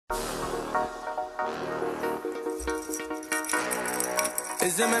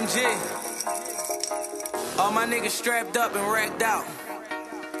It's MMG. All my niggas strapped up and racked out.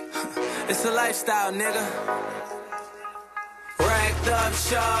 It's a lifestyle, nigga. Racked up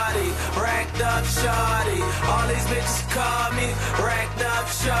shawty, racked up shawty. All these bitches call me racked up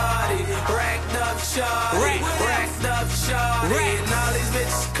shawty, racked up shawty, racked up shawty. And all these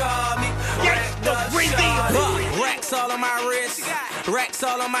bitches call me racked up shawty. Racks all on my wrist, racks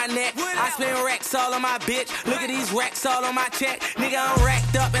all on my neck. I spend racks all on my bitch. Look at these racks all on my check. Nigga, I'm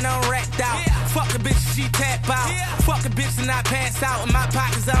racked up and I'm racked out. Fuck a bitch, she tap out. Fuck a bitch and I pass out. And my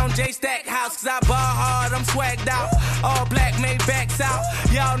pockets on J-Stack House, cause I ball hard, I'm swagged out. All black, made backs out.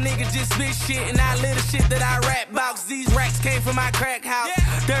 Y'all niggas just spit shit and I live the shit that I rap about. Cause these racks came from my crack house.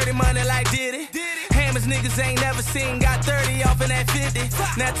 Dirty money like Diddy. Hammers niggas ain't never seen. Got 30 off in that 50.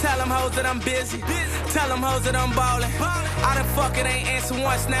 Now tell them hoes that I'm busy. Tell them hoes that I'm ballin'. I done fuck it, ain't answer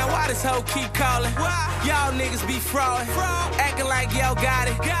once. Now why this hoe keep calling? Y'all niggas be fraudin', acting like y'all got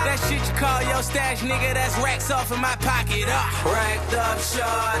it. That shit you call your stash, nigga, that's racks off in my pocket. Racked up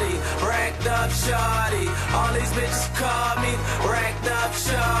shawty, racked up shawty. All these bitches call me racked up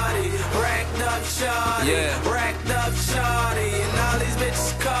shawty, racked up shawty, racked up shawty. And all these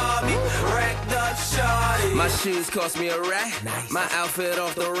bitches call me racked up shawty. My shoes cost me a rack, my outfit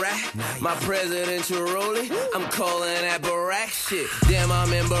off the rack, my presidential rollie, I'm calling that barack shit. Damn,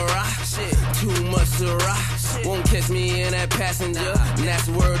 I'm in Barack shit, too much to rock. Won't catch me in that passenger, and that's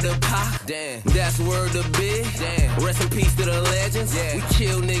word to pop. Damn, that's word to big. Damn, rest in peace to the legends. We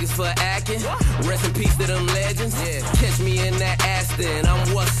kill niggas for acting. Rest in peace to them legends. Catch me in that Aston.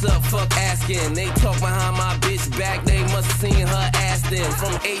 I'm what's up, fuck asking. They talk behind my bitch back. They must have seen her ass then.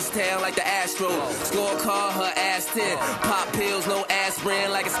 From H-Town like the Astro. Scorecard her ass 10. Pop pills, no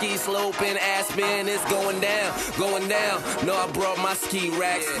aspirin. Like a ski slope in Aspen. It's going down, going down. No, I brought my ski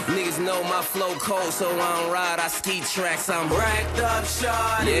racks. Niggas know my flow cold, so I don't ride. I ski tracks. I'm racked up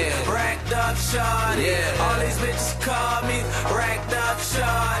shawty, racked up shawty. All these bitches call me racked up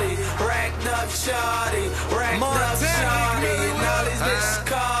shawty, racked up shawty, racked up shawty. And all these bitches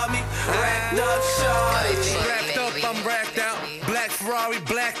call me racked up shawty. Racked up, I'm racked out. Black Ferrari,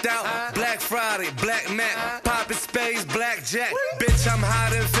 blacked out. Black Friday, black Mac, poppin' spades, blackjack. Bitch, I'm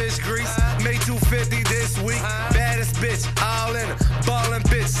hot in fish grease. Made 250 this week. Baddest bitch, all in her. Ballin'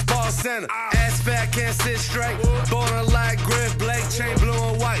 bitch, ball center. Ass fat, can't sit straight. Ballin' like Griff Blake, chain blue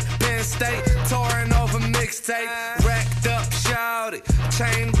and white. Penn State, touring off a mixtape. Racked up, shouted,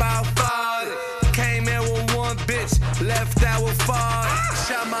 chain about 40. Came in with one bitch, left out with 40.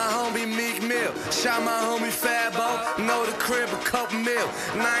 Shot my homie Meek Mill, shot my homie Fabo. Know the crib a couple mil,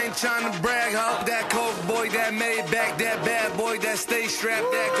 and I ain't tryna brag, ho. That coke boy, that Maybach, that bad boy, that stay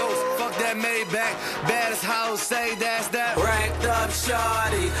strapped, that ghost. Fuck that Maybach, baddest house, say that's that. Racked up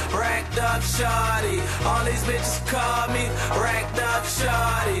shawty, racked up shawty. All these bitches call me racked up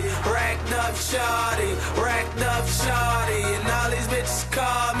shawty, racked up shawty, racked up shawty. And all these bitches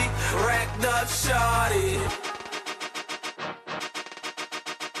call me racked up shawty.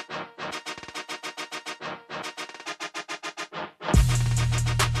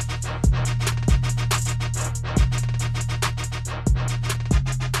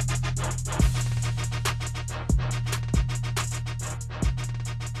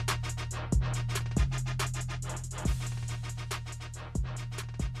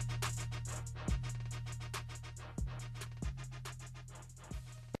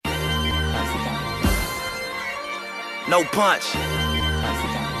 No punch.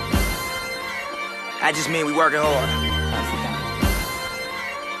 I just mean we working hard.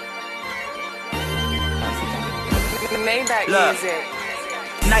 Maybach music.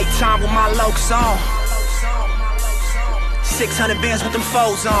 Nighttime with my lokes on. 600 bands with them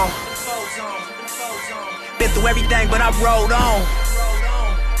foes on. Been through everything, but I rolled on.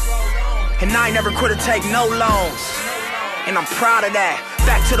 And I ain't never quit to take no loans. And I'm proud of that.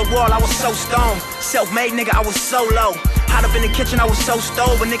 Back to the wall, I was so stoned. Self-made nigga, I was so low. Hot up in the kitchen, I was so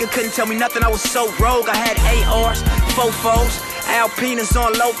stove. A nigga couldn't tell me nothing, I was so rogue. I had ARs, fofos, Alpinas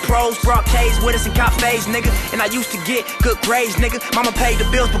on low pros. Brought K's with us in cafes, nigga. And I used to get good grades, nigga. Mama paid the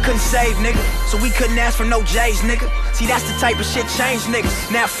bills but couldn't save, nigga. So we couldn't ask for no J's, nigga. See, that's the type of shit changed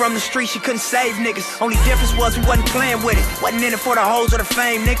niggas. Now from the street, she couldn't save niggas. Only difference was we wasn't playing with it. Wasn't in it for the hoes or the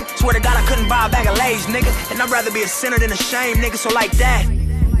fame, nigga. Swear to God, I couldn't buy a bag of Lay's, nigga. And I'd rather be a sinner than a shame, nigga. So like that,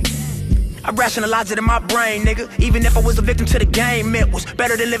 I rationalize it in my brain, nigga. Even if I was a victim to the game, it was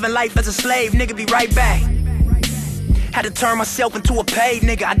better than living life as a slave, nigga. Be right back. Had to turn myself into a paid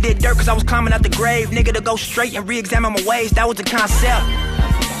nigga. I did dirt cause I was climbing out the grave, nigga. To go straight and re-examine my ways, that was the concept.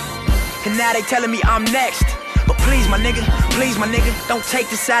 And now they telling me I'm next. But please my nigga, don't take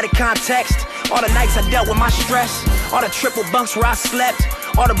this out of context. All the nights I dealt with my stress, all the triple bunks where I slept,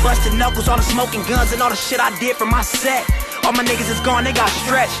 all the busted knuckles, all the smoking guns, and all the shit I did for my set. All my niggas is gone, they got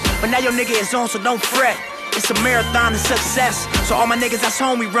stretched, but now your nigga is on, so don't fret. It's a marathon of success, so all my niggas that's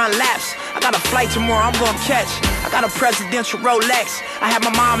home, we run laps. I got a flight tomorrow, I'm gonna catch. I got a presidential Rolex. I had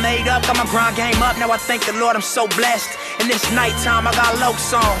my mom made up, got my grind game up. Now I thank the Lord I'm so blessed. And this nighttime, I got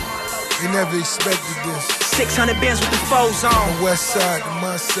Lokes on. You never expected this. 600 bins with the foes on. The west side, the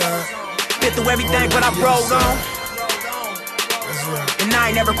my side. Been through everything, but I rolled on. That's right. And I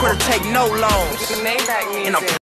ain't never quit or take no loans. Maybach music.